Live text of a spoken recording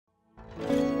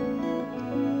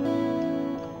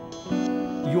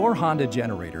Your Honda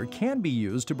generator can be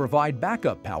used to provide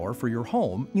backup power for your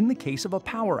home in the case of a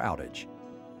power outage.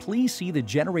 Please see the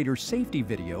generator safety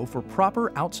video for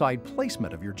proper outside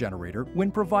placement of your generator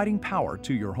when providing power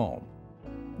to your home.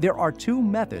 There are two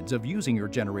methods of using your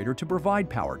generator to provide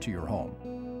power to your home.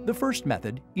 The first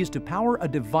method is to power a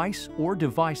device or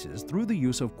devices through the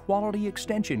use of quality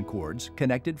extension cords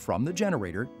connected from the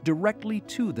generator directly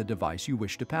to the device you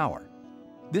wish to power.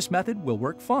 This method will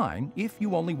work fine if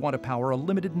you only want to power a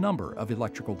limited number of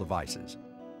electrical devices.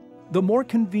 The more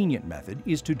convenient method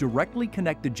is to directly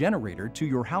connect the generator to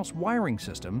your house wiring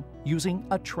system using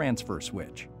a transfer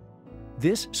switch.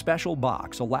 This special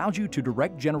box allows you to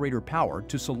direct generator power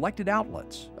to selected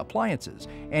outlets, appliances,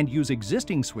 and use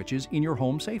existing switches in your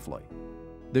home safely.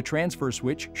 The transfer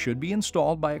switch should be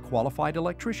installed by a qualified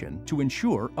electrician to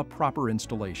ensure a proper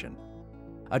installation.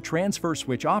 A transfer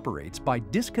switch operates by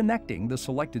disconnecting the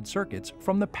selected circuits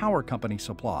from the power company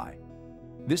supply.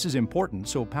 This is important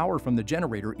so power from the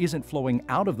generator isn't flowing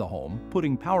out of the home,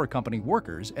 putting power company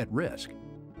workers at risk.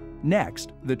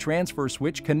 Next, the transfer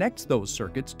switch connects those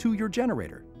circuits to your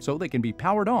generator so they can be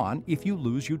powered on if you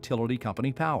lose utility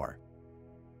company power.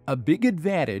 A big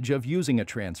advantage of using a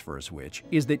transfer switch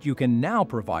is that you can now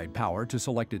provide power to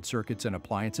selected circuits and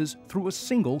appliances through a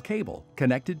single cable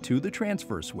connected to the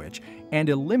transfer switch and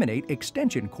eliminate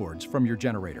extension cords from your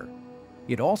generator.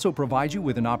 It also provides you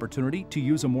with an opportunity to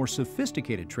use a more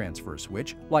sophisticated transfer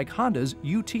switch like Honda's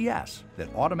UTS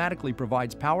that automatically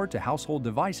provides power to household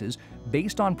devices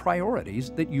based on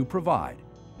priorities that you provide.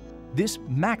 This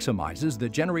maximizes the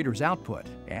generator's output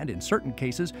and, in certain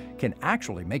cases, can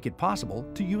actually make it possible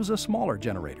to use a smaller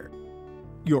generator.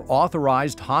 Your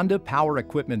authorized Honda power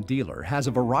equipment dealer has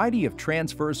a variety of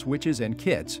transfer switches and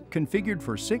kits configured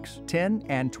for 6, 10,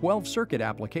 and 12 circuit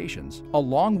applications,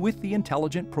 along with the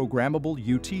intelligent programmable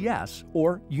UTS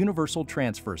or Universal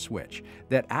Transfer Switch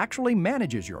that actually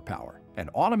manages your power and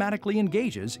automatically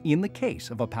engages in the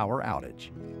case of a power outage.